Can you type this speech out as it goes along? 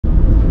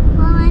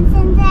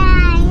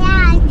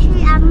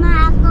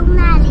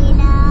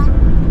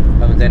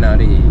在哪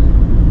里？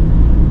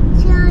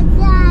就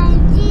在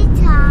机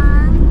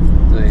场。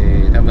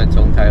对，他们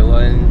从台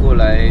湾过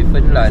来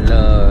芬兰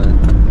了，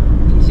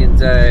现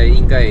在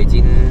应该已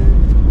经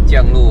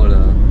降落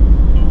了，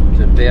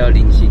准备要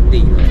领行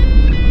李了。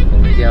我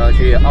们现在要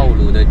去奥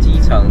鲁的机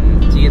场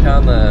接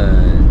他们，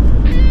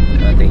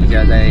等一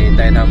下再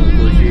带他们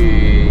过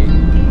去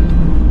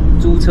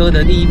租车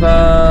的地方。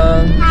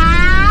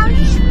好，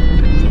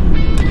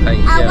看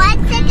一下。I want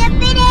to take a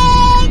picture.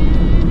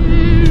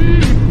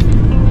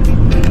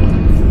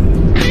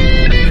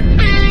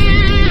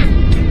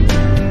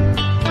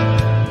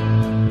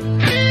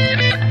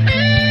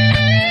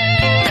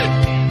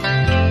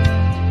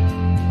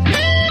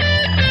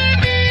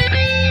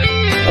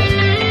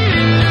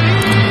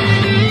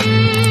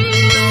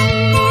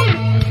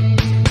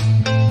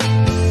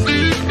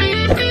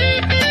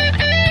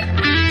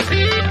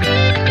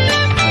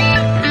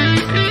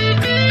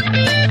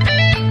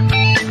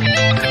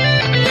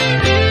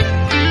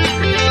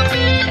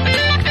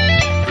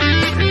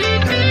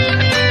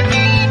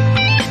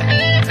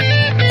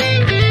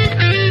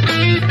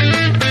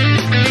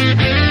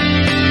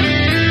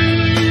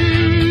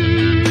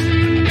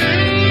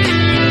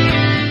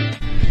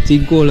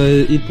 经过了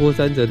一波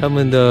三折，他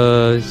们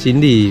的行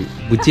李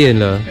不见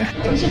了，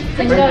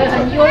整个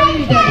很忧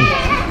郁的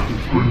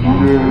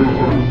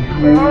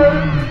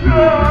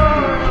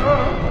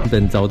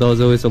等找到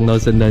之后会送到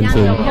圣诞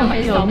村。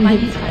很有漫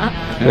长。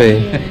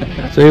对，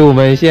所以我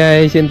们现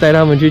在先带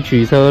他们去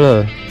取车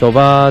了，走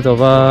吧，走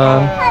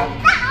吧。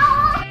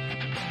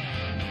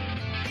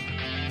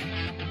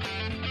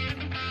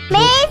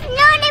Miss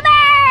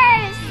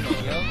Universe。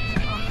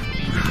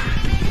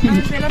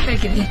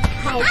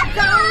好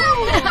高！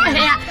哎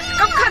呀，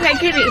我看起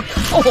去哩。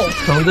哦，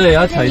从这里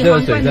要踩这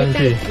个水上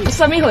去。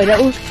什么回的？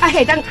啊，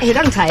下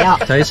当踩哦。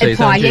踩水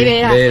上去，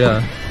没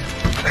了。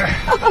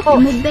哦，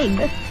没背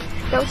的，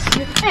都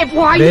是。哎，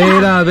破没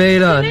了，没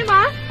了。对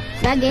吗？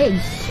那个。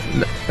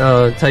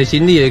踩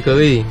行李也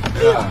可以。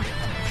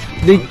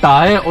你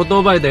打那欧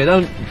多拜得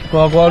让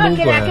呱呱撸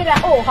过来。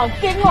哦，好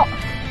冰哦，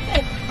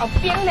哎，好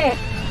冰嘞，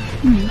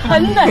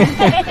很冷。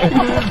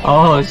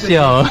好好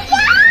笑。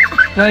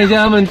看一下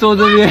他们坐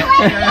这边，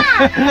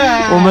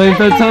我们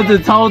的车子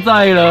超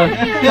载了，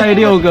载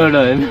6个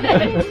人。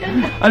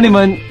啊，你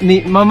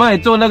妈妈也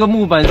坐那个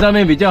木板上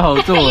面比较好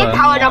坐啊。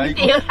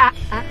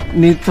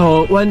你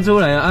头弯出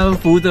来啊，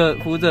扶着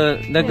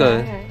那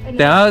个，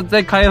等下再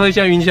开会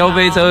像云霄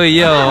飞车一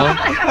样哦。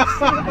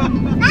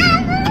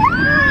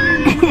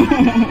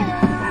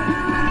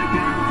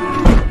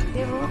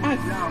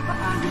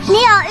你有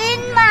晕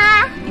吗？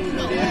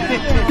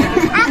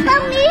阿公，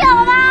你有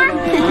吗？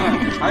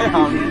还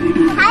好，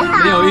还好。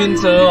没有晕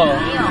车哦。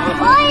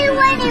我以为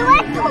你会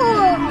吐。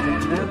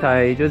这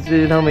台就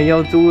是他们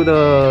要租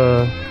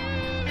的，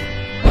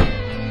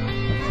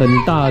很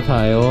大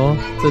台哦。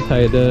这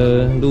台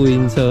的露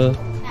营车，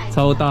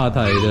超大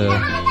台的，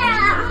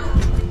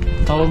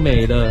超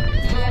美的。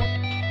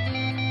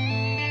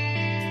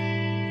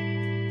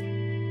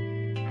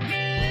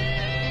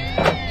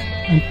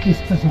This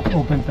doesn't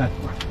open that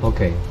one.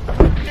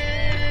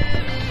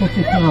 OK。Put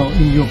it now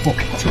in your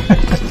pocket.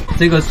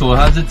 这个锁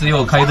它是只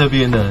有开这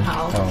边的。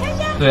好。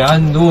对啊，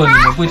如果你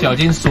们不小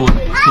心锁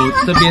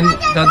这边，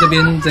它这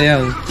边这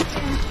样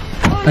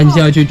按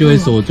下去就会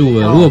锁住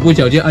了。如果不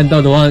小心按到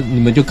的话，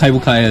你们就开不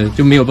开了，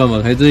就没有办法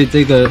开。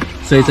这个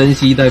随身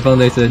携带放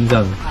在身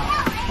上，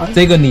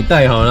这个你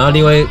带好，然后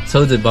另外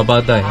车子爸爸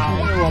带。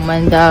我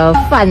们的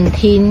饭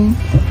厅，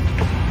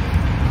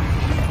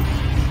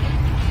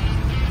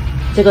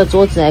这个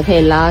桌子还可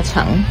以拉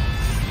长。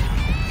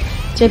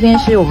这边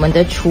是我们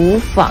的厨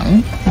房，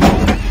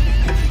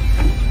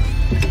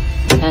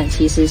看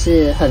其实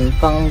是很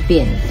方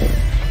便的。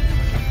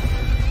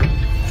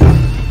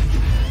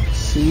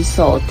洗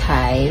手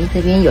台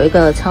这边有一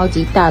个超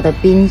级大的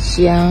冰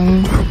箱，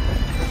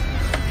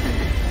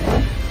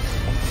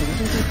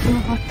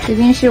这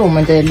边是我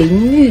们的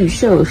淋浴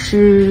设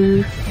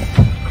施。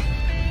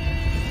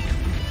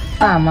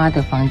爸妈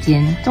的房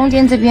间，中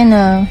间这边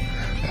呢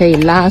可以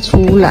拉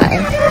出来，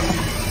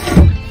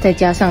再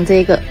加上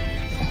这个。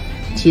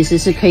其实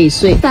是可以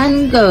睡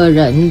3个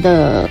人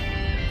的，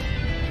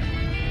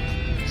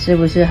是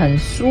不是很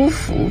舒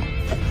服？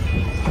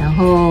然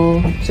后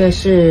这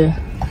是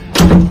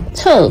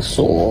厕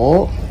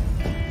所。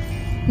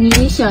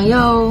你想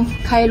要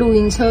开露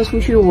营车出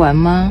去玩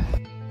吗？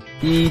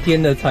第一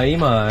天的采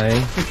买，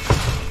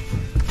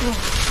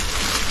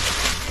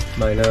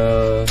买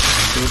了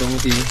很多东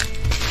西，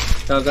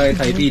大概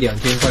台币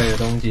2000块的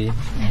东西。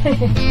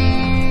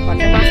完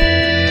了吗？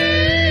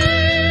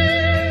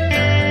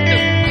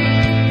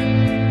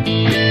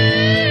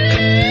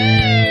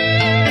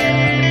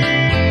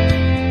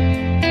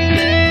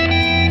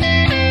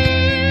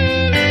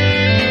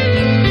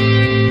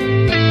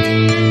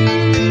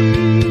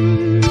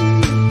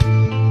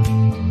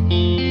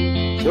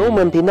我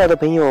们频道的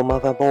朋友，麻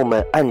烦帮我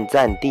们按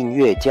赞、订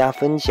阅、加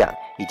分享，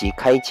以及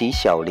开启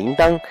小铃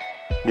铛，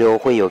日后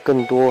会有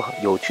更多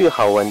有趣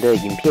好玩的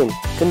影片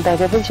跟大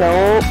家分享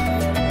哦。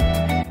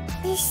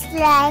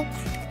Dislike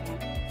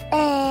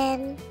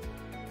and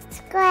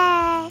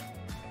乖，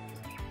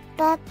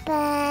拜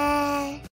拜。